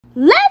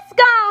Let's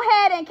go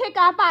ahead and kick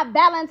off our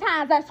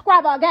Valentine's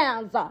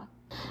extravaganza.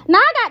 Now,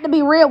 I got to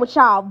be real with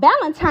y'all.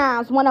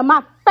 Valentine's one of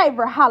my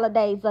favorite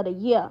holidays of the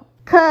year.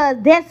 Because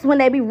that's when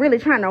they be really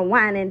trying to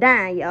wine and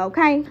dine you,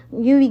 okay?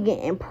 You be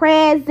getting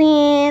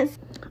presents,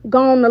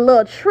 go on a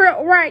little trip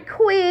right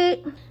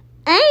quick.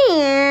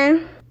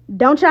 And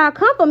don't y'all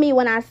come for me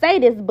when I say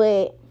this,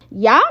 but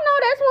y'all know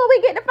that's when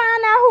we get to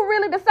find out who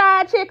really the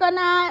side chick or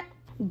not.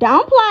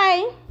 Don't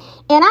play.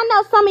 And I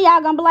know some of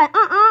y'all gonna be like,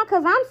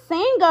 because I'm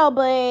single,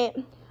 but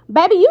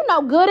baby, you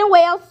know good and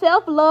well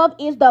self-love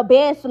is the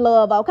best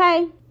love,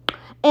 okay?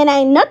 And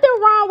ain't nothing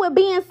wrong with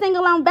being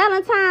single on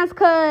Valentine's,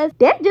 because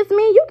that just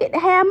means you get to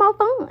have more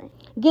fun.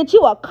 Get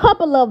you a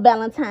couple of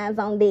Valentines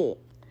on that.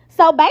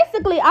 So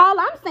basically, all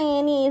I'm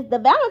saying is the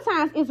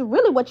Valentine's is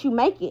really what you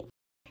make it.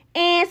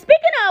 And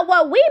speaking of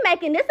what we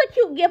making, this a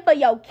cute gift for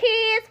your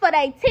kids, for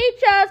their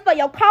teachers, for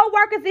your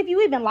co-workers, if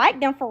you even like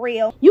them for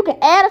real. You can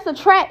add or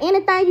subtract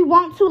anything you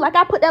want to. Like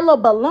I put that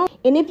little balloon.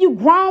 And if you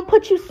grown,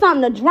 put you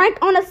something to drink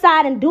on the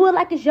side and do it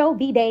like it's your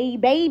B-Day,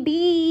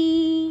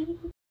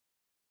 baby.